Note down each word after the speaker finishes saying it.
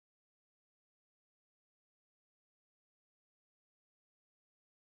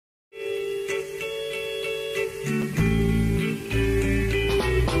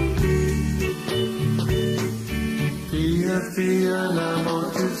fia na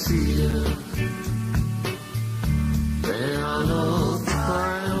motusia Peano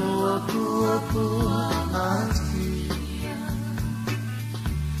pai o aku ati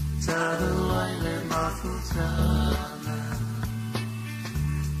Tatala le mafutana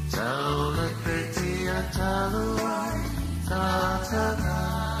Taula petia talua tagata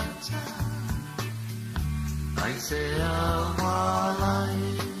Ai se awalai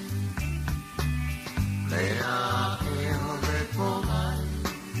Lea e hove polai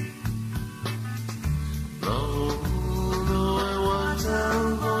Lohulu e watau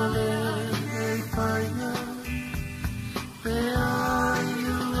hole e whainga Pea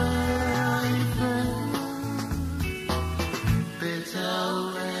iu e ai whenga Pe tau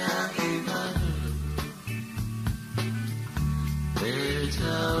e aki manu Pe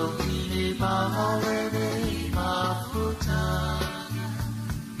tau kini mahole nei mafutana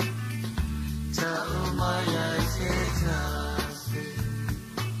Taumaya setasi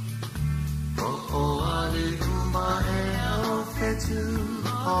O ali kuma e o fetu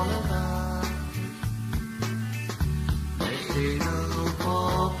olana Meinu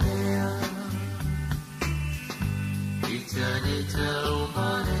popea Itani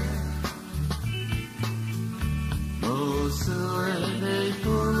taumane Mosu e nei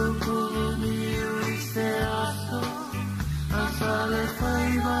pulu pulu ni uiste aso Asale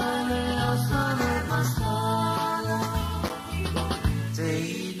fai vale asale masala Te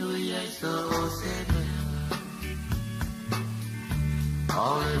inu yeso o seme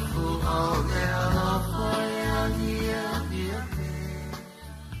Ole fu ole ala fai ania nia me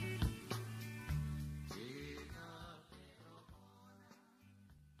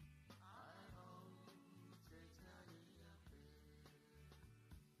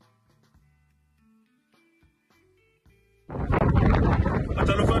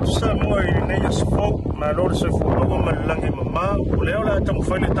Talanoa Samoa lenei Aso ma Lorenzo fuloa malangi mama o leo la tamu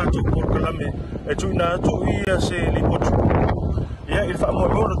fai le tatou porkalame e tuina atu ia se lipotu ia i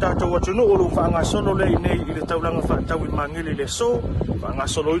whaamoe lo tatou atunu o lo whaangasolo le nei i le taulanga whaatau i Mangere le so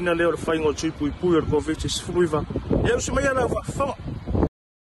whaangasolo ina leo le whaingo tui puipui o le COVID-19 ia usi mai ala whaafanga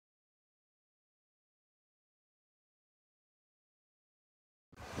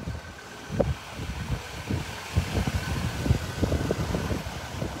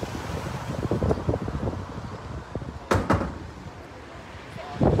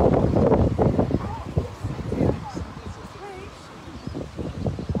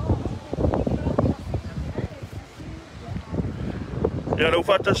Ia lau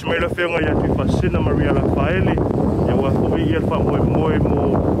faatasi mai la whenga ia tui whasina Maria la Faraile ia wafo i ia whamoe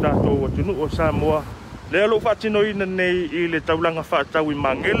mo tatou atunu o Samoa lea lau whaatino ina nei i le taulanga whaatau i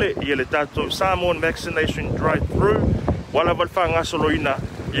Mangere ia le tatou Samoa Vaccination Drive Thru wala wal whaangasolo ina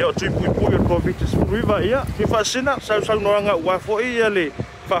ia o tui puipui o COVID-19 ia tui whasina sau noanga wafo i ia le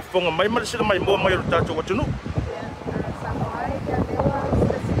whaafonga mai malisina mai moa mai o tatou atunu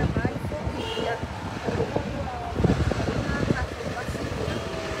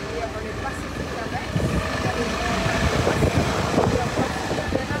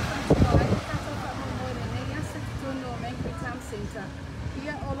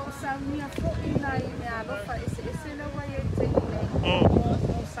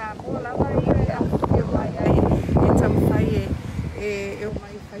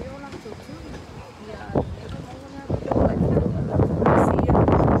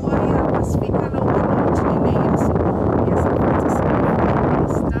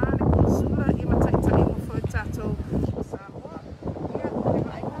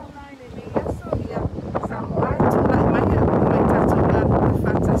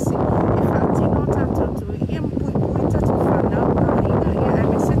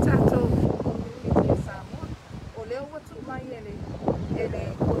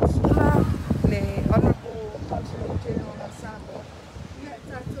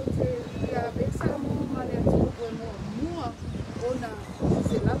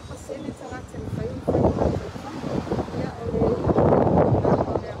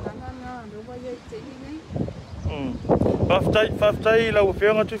Whaftai lau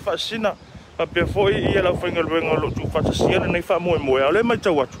whianga tui whaasina pa pia foi ia lau whainga luenga lo tu whaatasia nei wha moe ale mai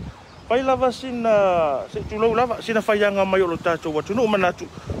tau atu pai lava sina se tu lau lava sina whaianga mai o lo tātou atu no manatu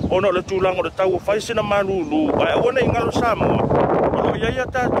ono le tūlango le tau whai sina malulu ai awana i ngalo Samoa o ia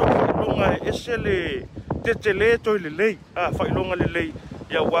tātou whailonga ese le tetele toi le lei whailonga le lei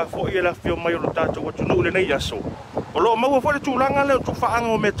ia wafo ia la whio mai o lo tātou atu no le nei aso o lo maua whai le tūlanga leo tu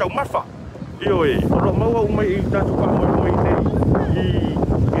whaanga o me tau mafa io e o lo maua umai i tātou wha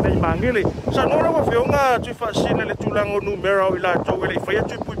i nei Mangere sa no la whionga tui whaasina le tūlango numero i la tau ele i whaia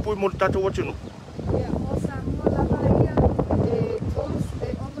tui puipui mo le tātou atu no ia o Samoa lava ia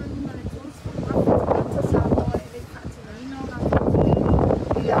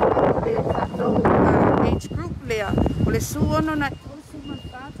ono na usuma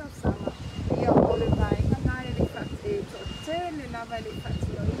tata sama. Ia ole vai na le fate to tele la vai le fate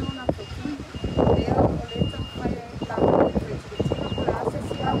ino na to kui. Ia ole to fai la ko ase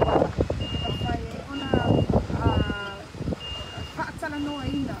si awa. Fai ona Talanoa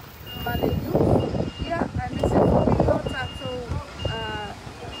ina. Vale yu. Ia me se ko tato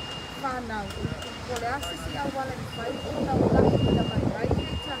fanau. Ole ase si awa le fai ona la mai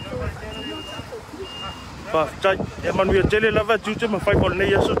tato Tai e manuia tele lava tute ma fai pole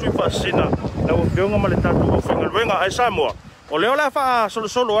nei aso tui fasina na o feonga ma le tatu o whenga luenga ai Samoa o leo la fa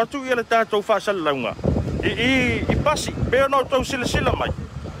solo atu ia le tatu fa salalaunga i pasi peo no tau sila mai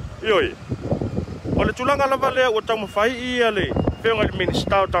ioi o le tulanga lava lea o tau mawhai ia le feonga le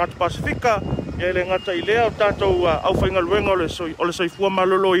minister o tagata Pasifika ia le ngata i lea o tatu au whenga luenga o le soifua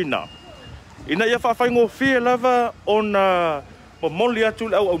malolo ina ia fa whaingo fie lava o na moli atu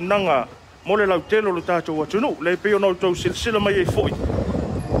le auaunaga mo le lautelo lo tātou atunu, le peo no tau sila mai e foi.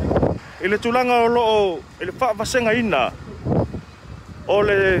 E le tulanga o loo, e le whaawasenga ina, o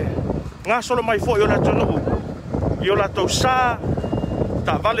le ngā solo mai foi o le atunu, i o la tau Sā,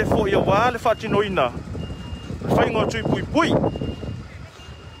 ta vale foi o wā le whaatino ina, le whaingo tui puipui.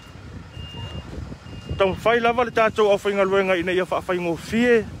 Tau whai lava le tātou au whainga luenga ina ia whaingo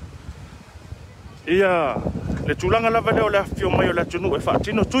fie, ia le tulanga lava leo le awhio mai o le atunu e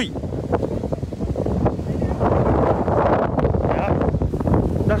whaatino tui.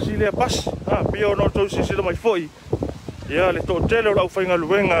 Nasi lea pas, pia o no tau sisila mai foi. Ia le tō tele o lau whainga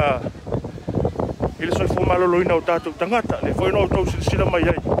luenga i le soifua maloloina o tātou tangata. Le foi no tau sisila mai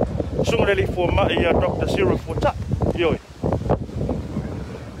ai. Sunga le li faama'i a Dr. Zero Fuata. Ioi.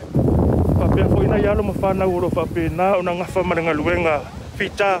 Whapea foi na ialo ma whanau oro whapena o na ngafa maranga luenga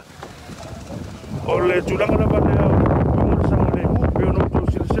fita. O le tulanga lava lea o le sanga le mu, pia o no tau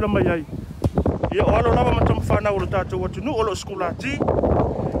sisila mai ai. Ia o alo lava matama whanau oro tātou atunu o lo skulati.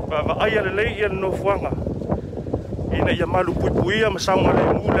 Va ai le lei ia no fuanga ina ia malu puipui ma saunga le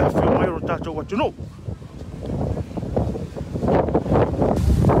mu le afio mai o tātou atunu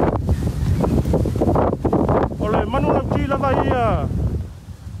o le manu na ti lava ia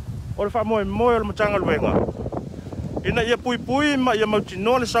o le whamoe moe o le matanga luenga ina ia puipui ma ia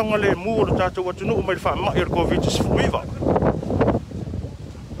mautino le saunga le mu o tātou atunu mai le whama'i o le COVID-19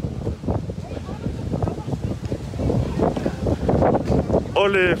 o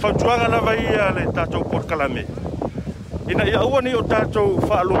le whautuanga lava ia le tātou porkalame. Ina ia ua ni o tātou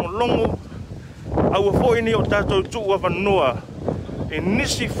whaalongolongo, aua fōi ni o tātou tuu avanua, e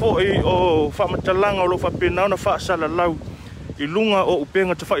nisi fōi o whamatalanga o lo whapena ona whaasala lau i lunga o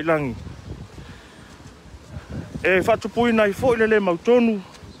upenga te whailangi. E whaatupui nai fōi le mautonu,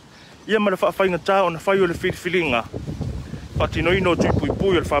 ia ma le whaafainga tā o na whai o le whiriwhiringa. Whaatino ino tui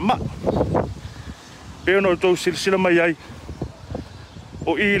puipui o le whaama. Peo no tau silasila mai ai.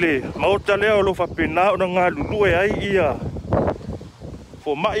 O ile maota lea o lo whapena o na ngā lulue ai ia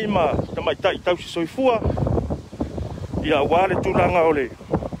faama'i ma tamaitai tausi soifua ia wale tūlanga o le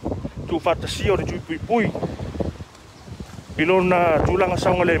tū faatasi o le tui puipui ilona tūlanga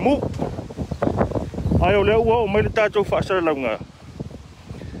saunga le mu ai o lea ua o mai le tātou whaasara launga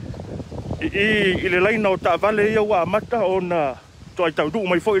i le laina o taavale ia ua amata o na toai taudu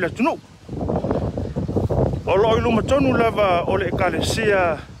mai fo i la tunu o lo ilu matonu lava o le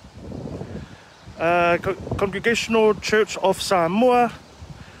ekalesia Congregational Church of Samoa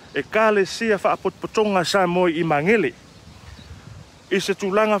ekalesia whaapotpotonga Samoa i Mangere i se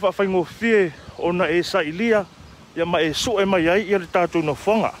tūlanga whaafingofie o na e sailia ia ma e su e mai ai ia le tātou no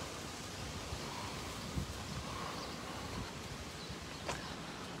whonga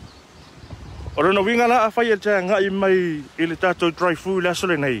o rena winga la a whai e tea ngai mai i le tātou drive thru le aso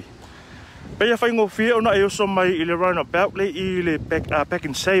lenei Pea whaingo fia ona e oso mai i le roundabout le i le Pack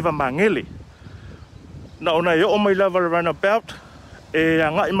and Save a Mangere. Na ona e o mai lava le roundabout e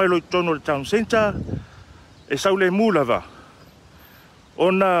a ngai mai loi tono le town centre e sau le mu lava.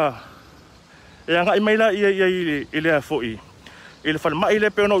 Ona e a ngai mai la ia i le a foi. I le whanamai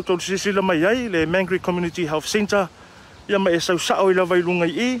le pe ona o tonu sisila mai ai le Mangere Community Health Centre ia mai e sau sao i lava i lunga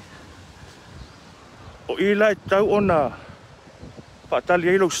i. O i la e tau ona whaatali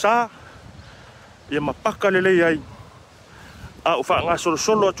ai lau Sā ia mapaka lelei ai a o wha ngā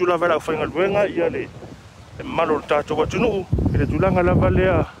solo atu lava la o whainga luenga ia le malo le tātou atunuu i le tūlanga lava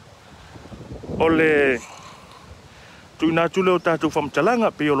lea o le tuina atu leo tātou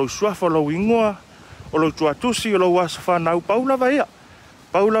whamtalanga pe o lau suafa o lau ingoa o lau tuatusi o lau asa whanau pau lava ia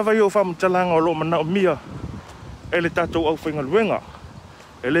o whamtalanga o lau mana o mia e le tātou au whainga luenga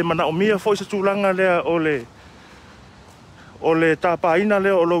e le mana o mia fo isa tūlanga lea o o le tapaina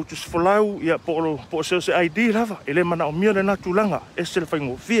leo o lo tusfolau ia po se ID lava ele mana o mia le natulanga e se le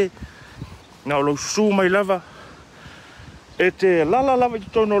faingofie na o lo su mai lava e te lala lava i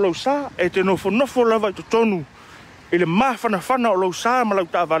tonu o lo sa e te nofo lava i tonu ele mafana o lo sa ma lau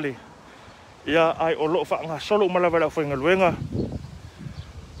tavale ia ai o lo fa nga solo ma lava la faingaluenga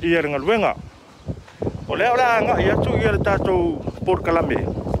ia ngaluenga o le ora nga ia tu ia le tatou por kalame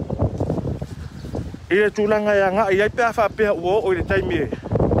ia tulanga ia nga ia pe fa pe o le taimi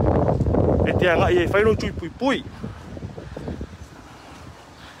e te nga ia failo tui puipui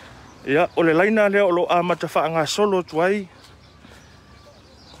ia o le laina le o lo amata fa nga solo tuai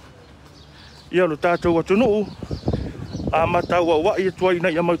ia lo tatou atunu amata wa ia tuai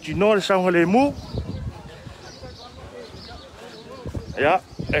na ia mautino le saunga le mu ia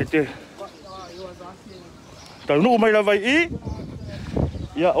e te tau mai la vai i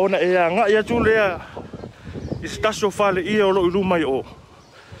ia ona e nga ia tu le Aso Faraile o lo ilumai o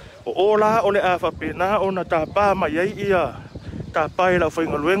la o le afa pena ona tapa mai ai ia tapa la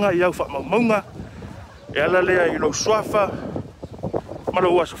faingaluenga ia fa maunga e ala le i lo swafa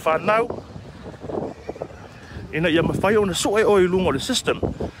malo Aso Fanau ina ia mafai ona so e o ilungo le system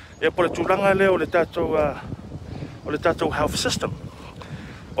e por tulanga le o le tatou health system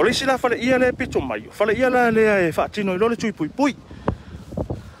o le sila fale ia le pito mai fale ia la le e fatino i lo le tui puipui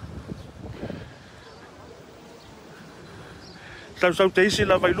sau te isi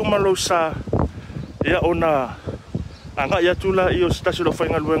la vai luma lo sa ia ona anga ia tula i o stasi lo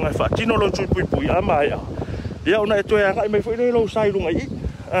faingaluenga e fatino lo tui puipui ama ia ona e toe anga i mai foi lo sa i lunga i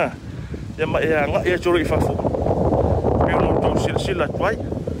ia ma e anga ia toro i fafo e ono tau sila tuai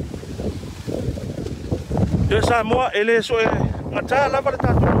ia Samoa ele so e ngata lava le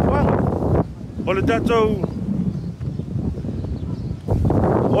tatou wanga o le tatou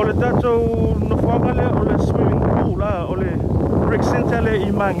no wanga le o le swimming pool la o le Rick Center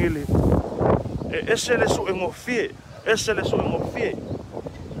i Mangere e ese le so ngofie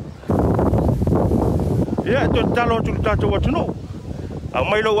ia to talo tu tatou watuno a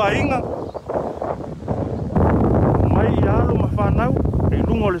mai lo ainga mai alo mafanau e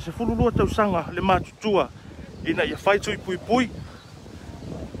lungo le se fululu tau sanga le matutua ina ia fai tui puipui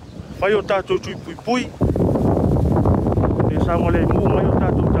fai o tatou tui puipui e sa mole mu mai o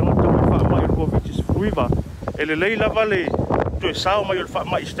tatou tangata fa mai ko vitis fruiva ele lei lava le to e sa mai o fa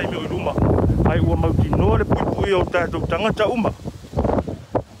mai stai me o luma ai o mauti no le puipui o tatou tangata uma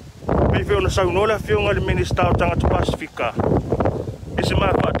pe fe ona sa no le fe ona le minister o tangata Pasifika e se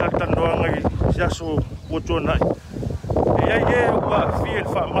ma fa Tatala ngai Aso wotona e ai wa fiel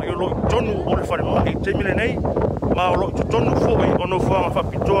fa mai o lo tonu o le fa mai te lenei ma o lo tonu foi ono fa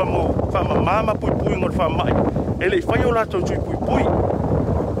pitoa mo fa mama puipui ngol fa mai ele fai o la tau tui puipui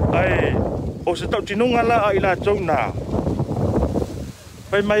ai o se tau tinunga la ai la tau na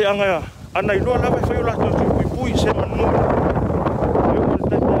fai mai anga ana ilo la fai o la tau tui puipui se manu e o le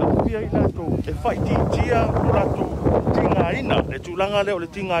tata apia i la tau e fai tia o la tau tingaina e tulanga le o le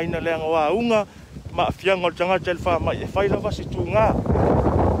tingaina le anga wa unga ma fianga o tangata le fa mai e fai lava si tunga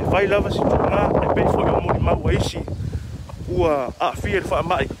e pe foi o moni mau isi ua a fiel fa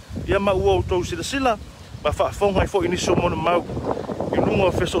mai ia ma ua o tau sila ma fa fonga foi ni so moni mau i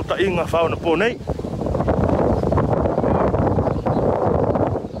lunga feso ta inga fa ona ponei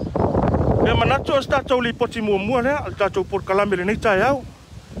e manato sta tau li poti mua le al tatou por kalame le nei tai au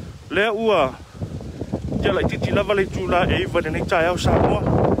le ua ia la titi lava le tula e iva le nei tai au Samoa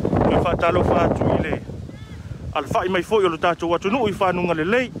e fa talo fa tu ile al fai mai foi o lo tatou atunu i fa nunga le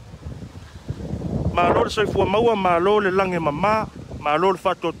lei ma lo se fu maua ma lo le lange mama ma lo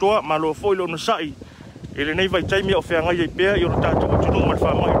fa totoa ma lo foi lo no sai ele nei vai taimi o feanga i pe i o lo tatou atunu ma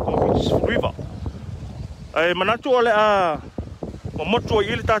fa mai ko river ai manatu ole a o moto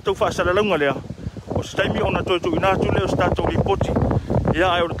i le tatou fa sala lunga le o se taimi ona to ina tu le o tatou li poti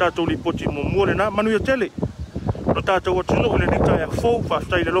ia ai o tatou li poti mo mo le na manu ya tele o tatou atunu le nita ya fo fa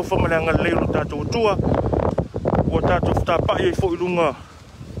stai le lo fa malanga le o tatou tua o tatou sta pa i fo ilunga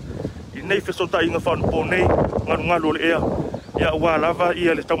i nei fe sota inga fa no nei ngalu le ia wa lava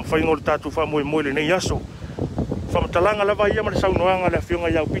ia le tam faingo le tatou fa mo le nei aso fa matalanga lava ia ma le saunoanga le fionga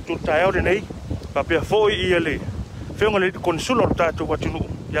ia pitu tai le nei pa pe fo ia le fionga le konsulo le tatou watunu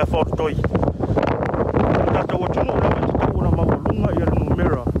ia fa toi tatou watunu lava tatou na maulunga ia le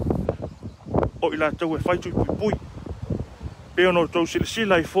numero o ila tau e fai tui pui pe ono tau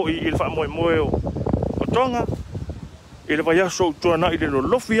sila i fo i fa mo o tonga ele vai aso tuana ile lo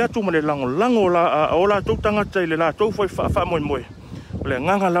lofi atu ma le lango la o la tau tangata ile la tau foi fa mo le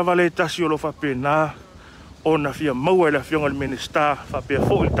nganga lava le tasi o lo fa pena ona fia maua le fionga le minister fa pe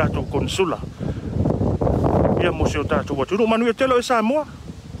fo il tatou konsula ia mo se o tātou watu. Unu manu e telo e Samoa.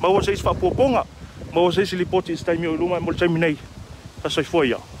 Ma o se isi whapuaponga. Ma o se isi lipoti isi taimi o iluma mo le taimi nei. Ta soifua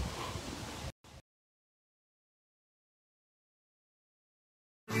ia.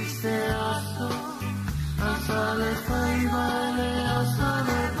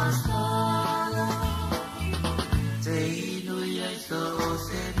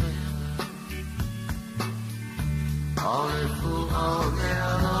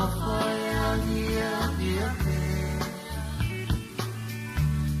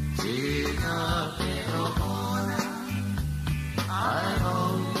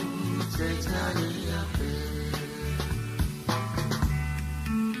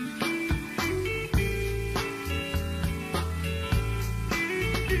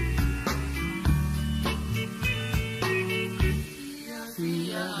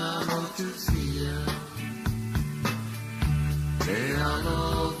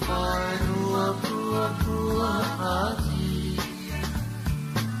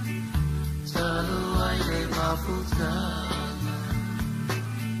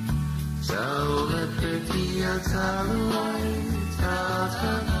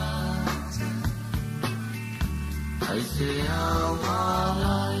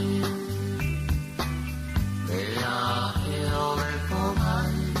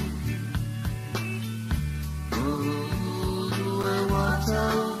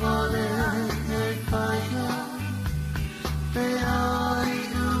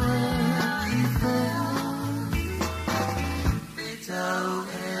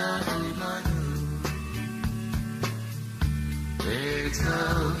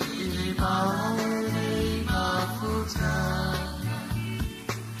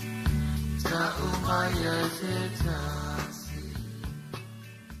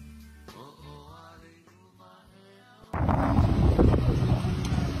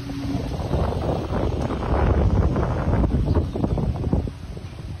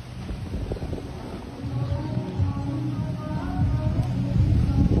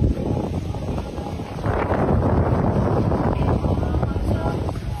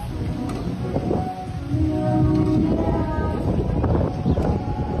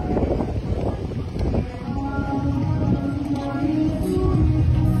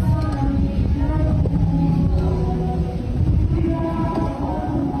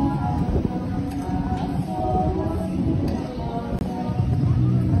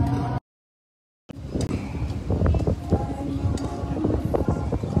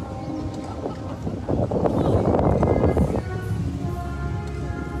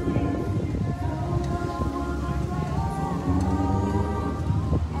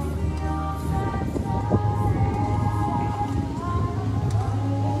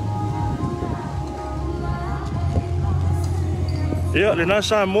 Ia, le nā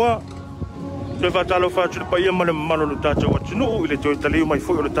Samoa, te whatalo whātu le paia ma le mamalo le tātou atunuu, i le toi taliu mai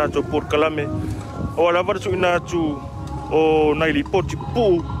fwoi o le tātou Port Kalame. O ala waratu ina atu o nai li poti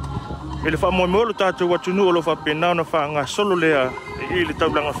puu, i le whamoe le tātou atunuu o lo whapenao na wha ngā solo lea i le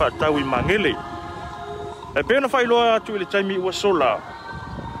taulanga whaatau i Mangere. E pēna whailoa atu i le taimi ua sola.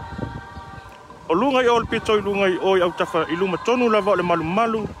 O lunga i o le pitoi lunga i oi au tafa i luma tonu lava o le malu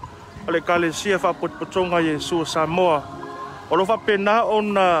malu, a le kale sia whapotonga i Aso Samoa. O lo whapena o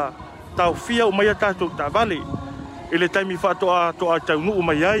na tau fia o mai a tātou tāwale, i le taimi whatoa toa taunu o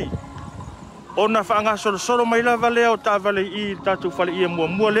mai ai. O na whaanga solo mai lava lea o tāwale i tātou whale i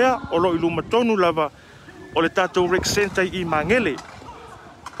mua lea, o lo i luma tonu lava o le tātou rec center i Mangere.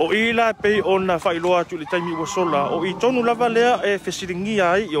 O i la pei o na whailoa atu le taimi ua sola, o i tonu lava lea e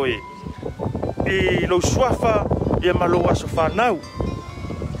whesiringia ai o e. I lo suafa i a malo Aso Faraile.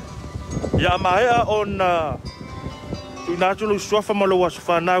 Ia mahea o na ina atu lo suafa malo Aso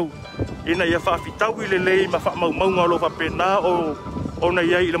Faraile. Ina ia whaafitau i lenei ma whaamaunga o lo whapena o na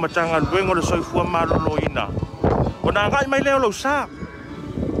iai i le matanga luengo le soifua malolo ina. O na ngai mai leo lo Sā.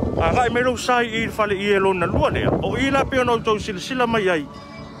 A ngai mai lo Sā i whale i e lo na lua lea. O i la peo no tau sila mai ai.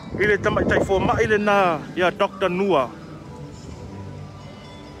 I le tamaitai mai le na ia Dr. Nua.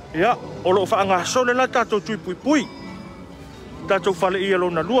 Ia, o lo whaanga sole la tātou tui puipui. Tātou whale i e lo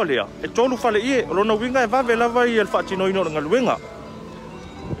na lua lea. E tolu whale i e, o lo na winga e vave lava i e whaatino ino nga luenga.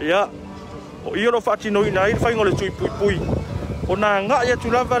 Ia, o i e lo whaatino ina i whaingo le tui puipui. O na ngā ia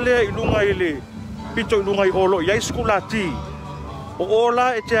tu lava lea i lunga i le pito i lunga i olo i ai skulati. O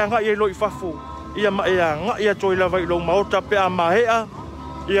ola e te ngā ia i lo i whafu. Ia ma ea ngā ia toi lava i lo maota pe a mahea.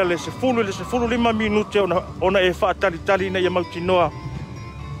 Ia le se fulu 5 minute ona e whaatalitali na ia mautinoa.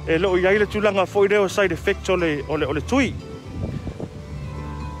 E lo i ai le tulanga foi reo side effect o le tui.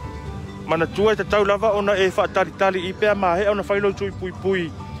 Mana tua e te tau lava ona e whaatalitali i pe a mahea ona whailo tui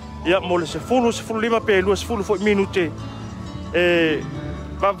puipui. ia mo le se fulu lima pe lua se fulu fo minute e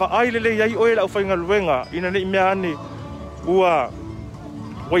va ai le ai o la fainga luenga ina nei mea ani ua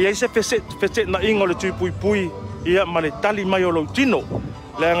ia se fese na ingo le tui puipui ia ma le tali mai o lo tino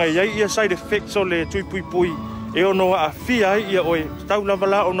le nga ia side effects o le tui puipui e ono a fia ia oi tau lava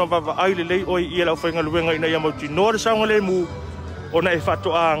la ona va ai le oi ia la fainga luenga ina ia mo tino le saunga le mu ona e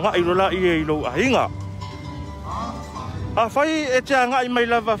fato a nga i lo la i lo a hinga a fai e te anga i mai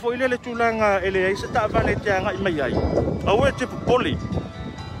lava fo ile le tulanga ele ai se ta vale te anga i mai ai a we te poli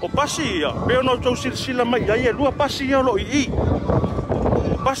o pasi ia pe ono tau sila mai ai e lua pasi ia lo i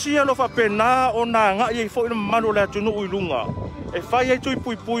pasi ia lo fa pena ona anga i fo ile manu la tunu i lunga e fai ai tui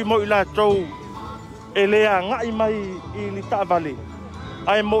puipui mo ila tau ele anga i mai i li ta vale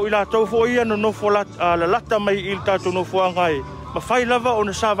ai mo ila tau fo ia no fo la lata mai i ta tunu fo anga ma fai lava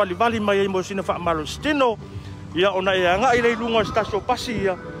ona sa vali mai ai mo sina fa malo stino ia ona e anga i le lunga staso pasi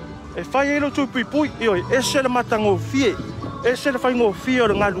ia e fai elo tui puipui ioi e se le matango fie e se le fai ngo fie o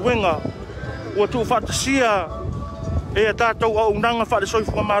le ngaluenga ua tu faatasia e tatou auaunaga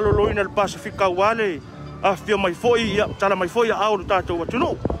faalesoifuga malōlōina le pasifika auale afia mai fo'i ia tala mai fo'i ao le tatou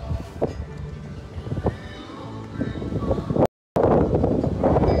atunuu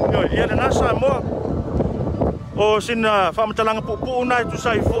ia lenā Samoa o sina faamatalaga pu'upu'una e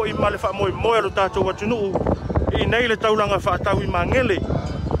tusai fo'i ma le fa'amoemoe a lo tatou atunuu i nei le taulaga fa'atau i Mangere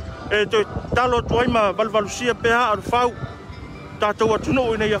e toe talo atu ai ma valuvalusia pea alu fau tatou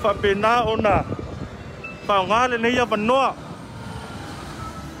atunuu ina ia fa'apena ona fa'aogā lenei avanoa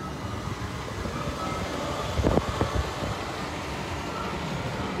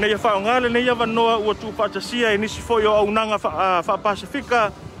na ia whaonga lenei avanoa ua tu faatasia e nisi foi o auaunaga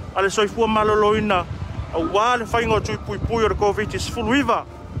faapasifika a le soifua malōlōina auā le faiga o tui puipui o le COVID-19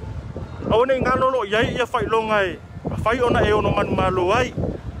 aua nei galolo iai ia failoga e afai ona e ono manu malo ai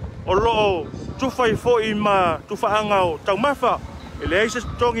o loo tufai fo'i ma tufaaga o taumafa e leai se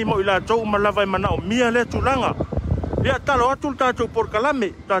totogi mo i latou ma lava e manaʻomia le tulaga ia talo atu le tatou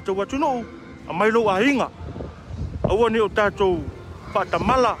polokalame tatou atunuu a mai lou aiga aua ni o tatou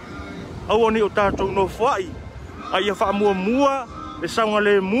faatamala aua ni o tatou nofoaʻi a ia faamuamua le sauga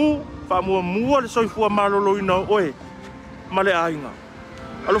lemu faamuamua le soifua malōlōina oe ma le aiga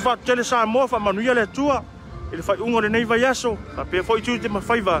alo faatele Samoa faamanuia le atua i le faiʻuga lenei vai aso faapea foʻi tuite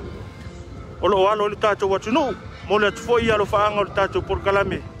mafaiva o loo alo i le tatou atunuu mo le atu foʻi alo faaga o le tatou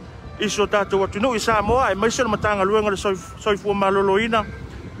polokalame isi o tatou atunuu i Samoa e maise le matagaluega le soifua malōlōina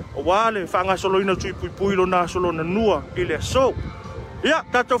auā le faagasoloina tui puipui lona asolona nua i le aso ia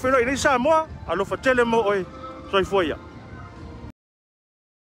tatou whenua i nei Samoa alofa tele mo oe soifua ia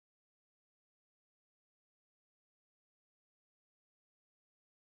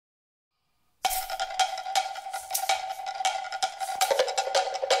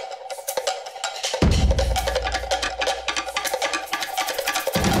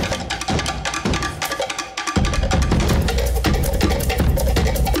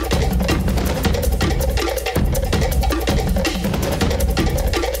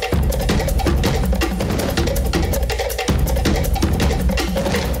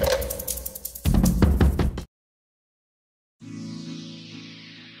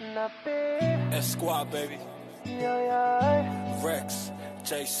Squad, baby. Rex,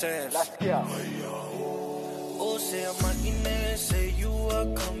 J. Sands. Let's go. Oh, say I'm a say you are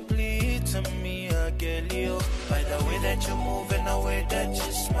complete to me, I get you. By the way that you move and the way that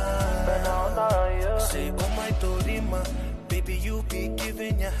you smile. Say, oh my Dorima, baby, you be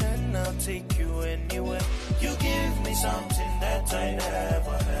giving your hand, I'll take you anywhere. You give me something that I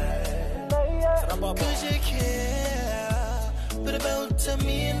never had. Cause you care, but about to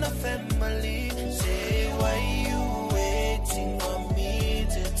me and the family. Say, why you waiting on me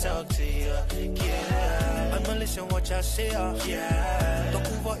to talk to you? Yeah, I'ma listen what y'all say. Yeah, don't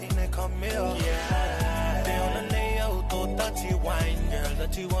move in and come here. Yeah, they on the nail, dirty wine, girl,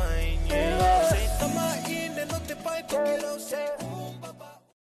 dirty wine. Yeah, say, tama in, no te pai, porque lo sé.